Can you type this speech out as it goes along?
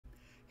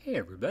Hey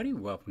everybody,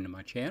 welcome to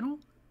my channel.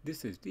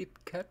 This is Deep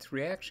Cuts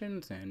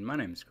Reactions and my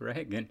name's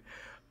Greg, and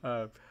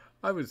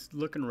I was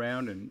looking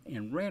around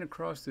and ran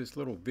across this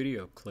little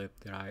video clip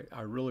that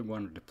I really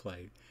wanted to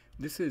play.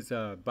 This is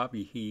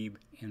Bobby Hebb,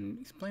 and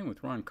he's playing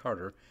with Ron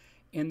Carter,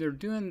 and they're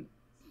doing,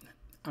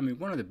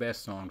 one of the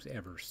best songs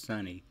ever,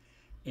 Sunny.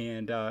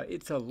 And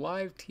it's a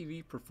live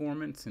TV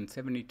performance in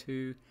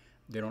 '72.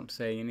 They don't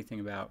say anything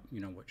about,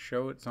 what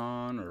show it's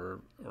on or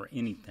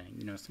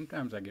anything.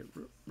 Sometimes I get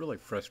really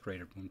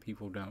frustrated when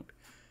people don't,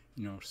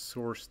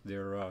 source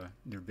their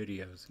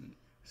videos and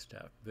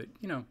stuff. But,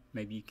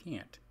 maybe you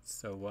can't.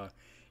 So,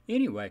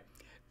 anyway,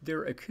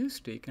 they're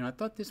acoustic, and I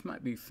thought this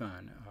might be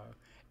fun.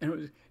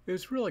 And it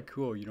was really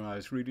cool. I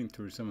was reading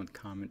through some of the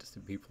comments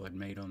that people had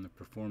made on the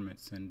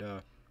performance, and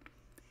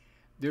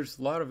there's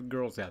a lot of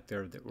girls out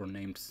there that were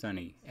named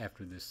Sunny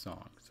after this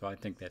song, so I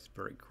think that's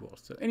very cool.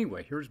 So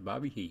anyway, here's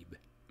Bobby Hebb.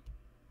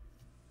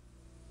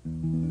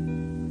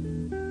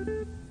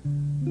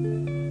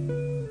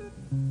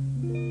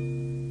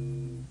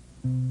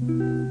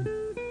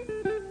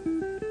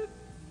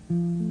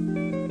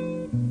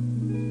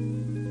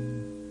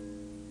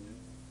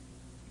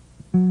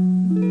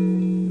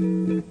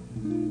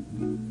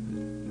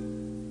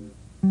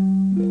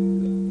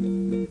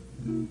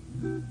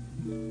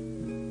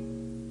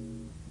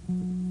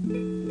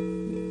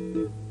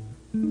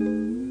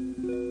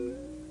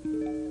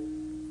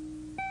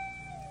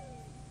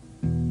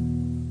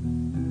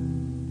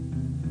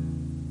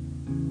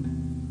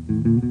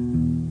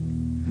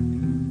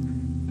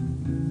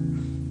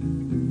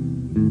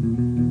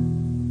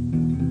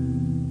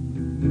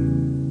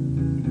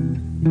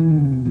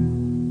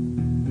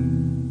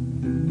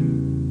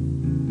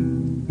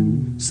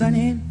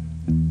 Sunny,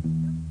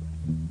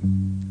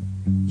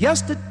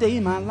 yesterday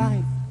my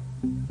life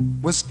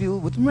was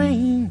filled with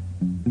rain.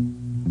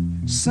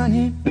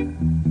 Sunny,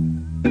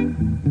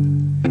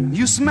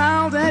 you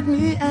smiled at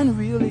me and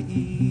really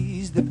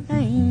eased the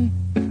pain.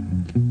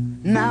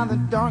 Now the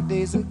dark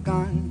days are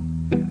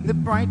gone, the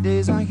bright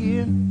days are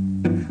here.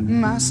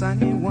 My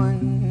sunny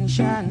one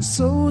shines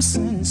so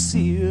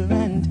sincere,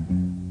 and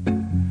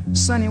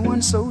sunny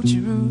one so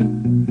true.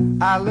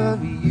 I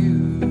love you,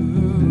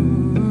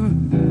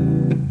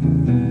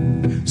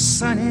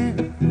 Sunny.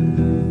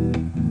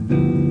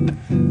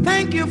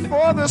 Thank you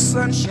for the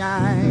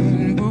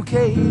sunshine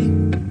bouquet,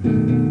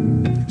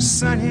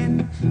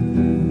 Sunny.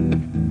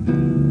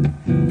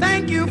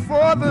 Thank you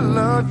for the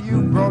love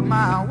you brought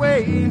my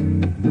way.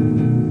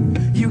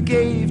 You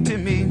gave to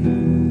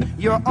me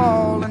your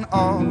all in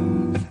all,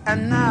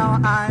 and now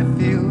I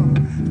feel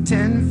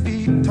 10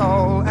 feet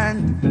tall.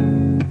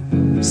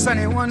 And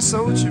sunny one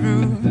so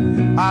true,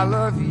 I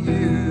love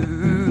you.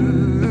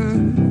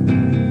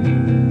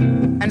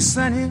 And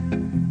sunny,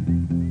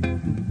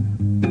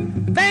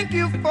 thank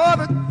you for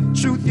the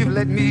truth you've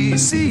let me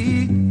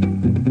see.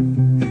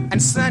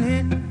 And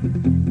sunny,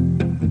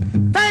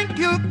 thank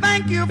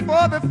you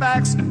for the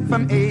facts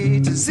from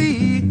A to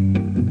Z.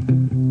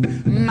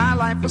 My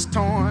life was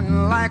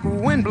torn like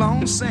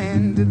windblown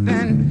sand.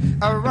 Then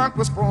a rock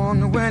was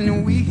formed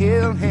when we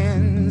held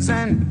hands.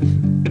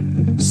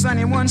 And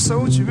sunny one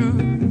so true,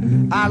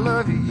 I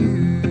love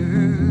you,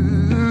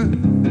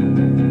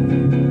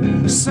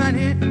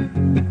 Sunny.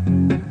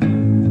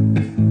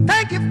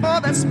 Thank you for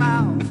that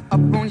smile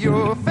upon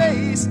your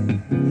face.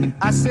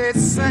 I said,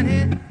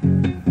 Sunny,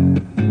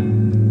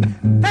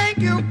 thank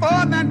you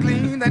for that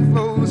gleam that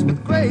flows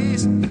with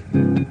grace.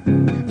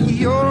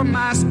 You're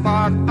my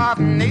spark of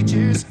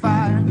nature's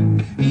fire.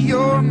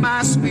 You're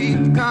my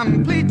sweet,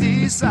 complete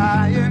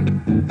desire.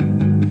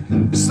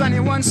 Sunny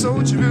one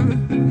so true,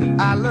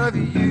 I love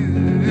you,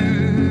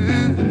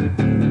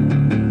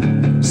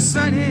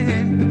 Sunny.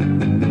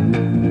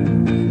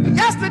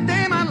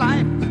 Yesterday my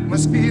life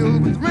was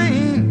filled with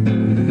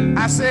rain.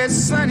 I said,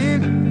 Sunny,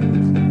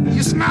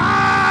 you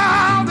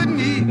smiled at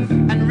me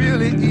and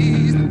really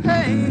eased the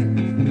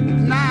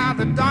pain. Now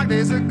the dark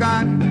days are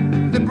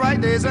gone, the bright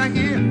days are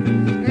here.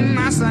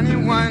 My sunny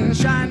one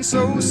shines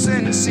so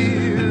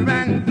sincere,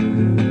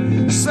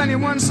 and sunny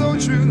one so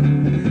true,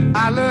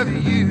 I love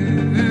you.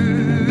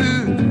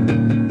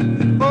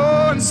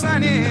 Oh, and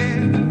sunny,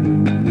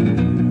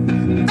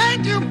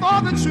 thank you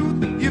for the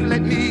truth you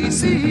let me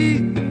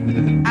see.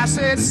 I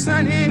said,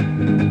 Sunny,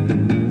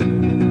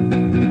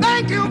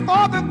 thank you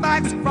for the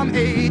facts from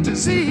A to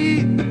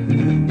Z.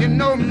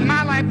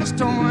 My life was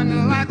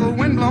torn like a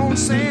windblown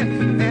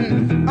sand.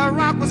 Then a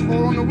rock was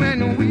formed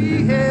when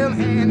we held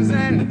hands.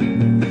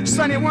 And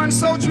sunny one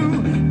so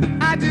true,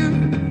 I do,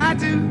 I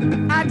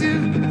do, I do.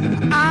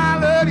 I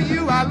love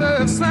you, I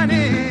love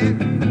sunny.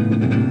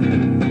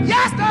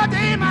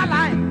 Yesterday my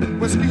life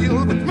was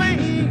filled with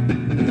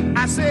rain.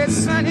 I said,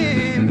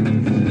 Sunny,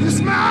 you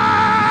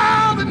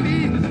smiled at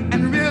me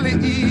and really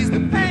eased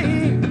the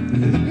pain.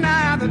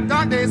 Now the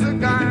dark days are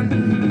gone,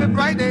 the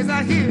bright days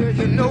are here.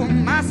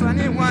 My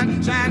sunny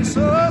one shines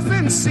so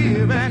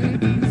sincere,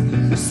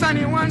 and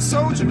sunny one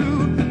so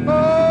true.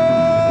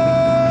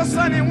 Oh,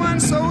 sunny one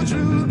so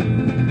true,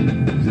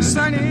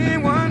 sunny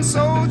one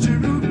so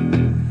true.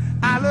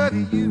 I love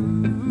you,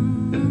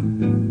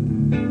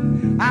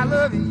 I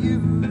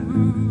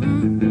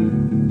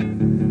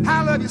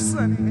love you,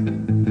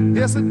 Sonny.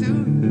 Yes, I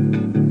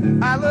do.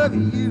 I love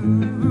you.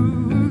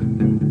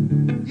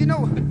 You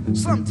know,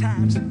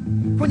 sometimes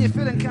when you're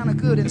feeling kind of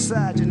good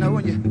inside, you know,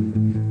 when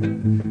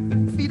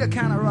your feet are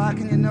kind of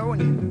rocking, you know,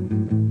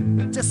 and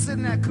you're just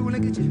sitting there cool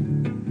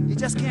and you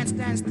just can't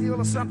stand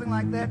still or something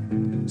like that.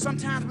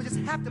 Sometimes we just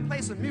have to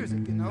play some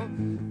music, you know,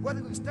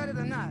 whether we've studied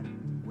or not.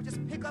 We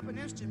just pick up an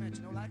instrument,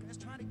 you know, like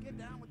just trying to get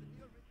down with the deal.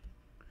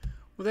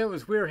 Well, that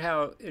was weird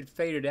how it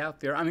faded out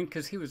there. I mean,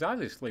 because he was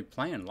obviously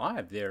playing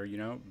live there, you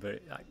know,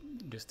 but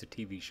just a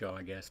TV show,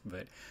 I guess.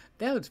 But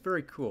that was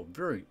very cool,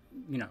 very,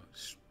 you know,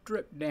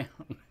 stripped down,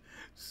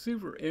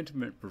 super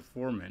intimate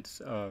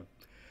performance. God,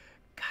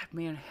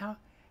 man,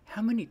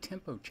 how many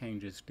tempo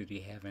changes did he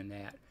have in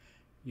that?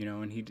 You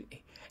know,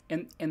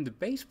 and the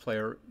bass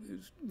player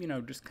is, you know,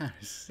 just kind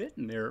of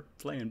sitting there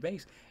playing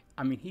bass.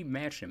 I mean, he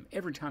matched him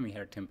every time he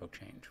had a tempo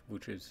change,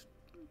 which is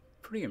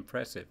pretty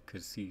impressive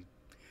because he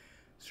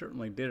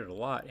certainly did it a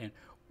lot. And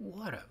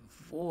what a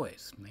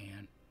voice,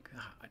 man.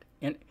 God.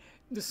 And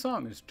the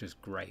song is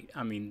just great.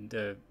 I mean,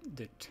 the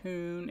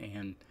tune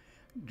and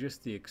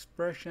just the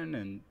expression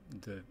and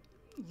the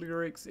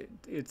lyrics,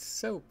 it's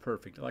so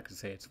perfect. Like I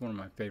say, it's one of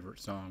my favorite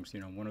songs, you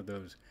know, one of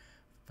those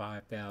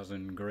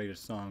 5,000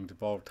 greatest songs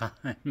of all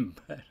time.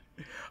 But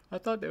I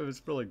thought that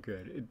was really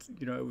good. It's,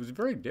 you know, it was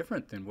very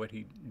different than what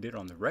he did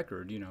on the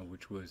record, you know,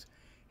 which was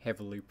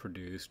heavily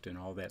produced and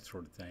all that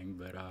sort of thing.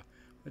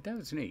 But that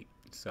was neat.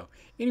 So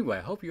anyway,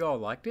 I hope you all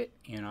liked it,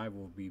 and I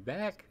will be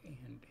back,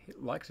 and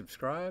hit like,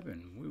 subscribe,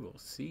 and we will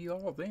see you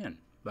all then.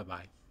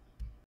 Bye-bye.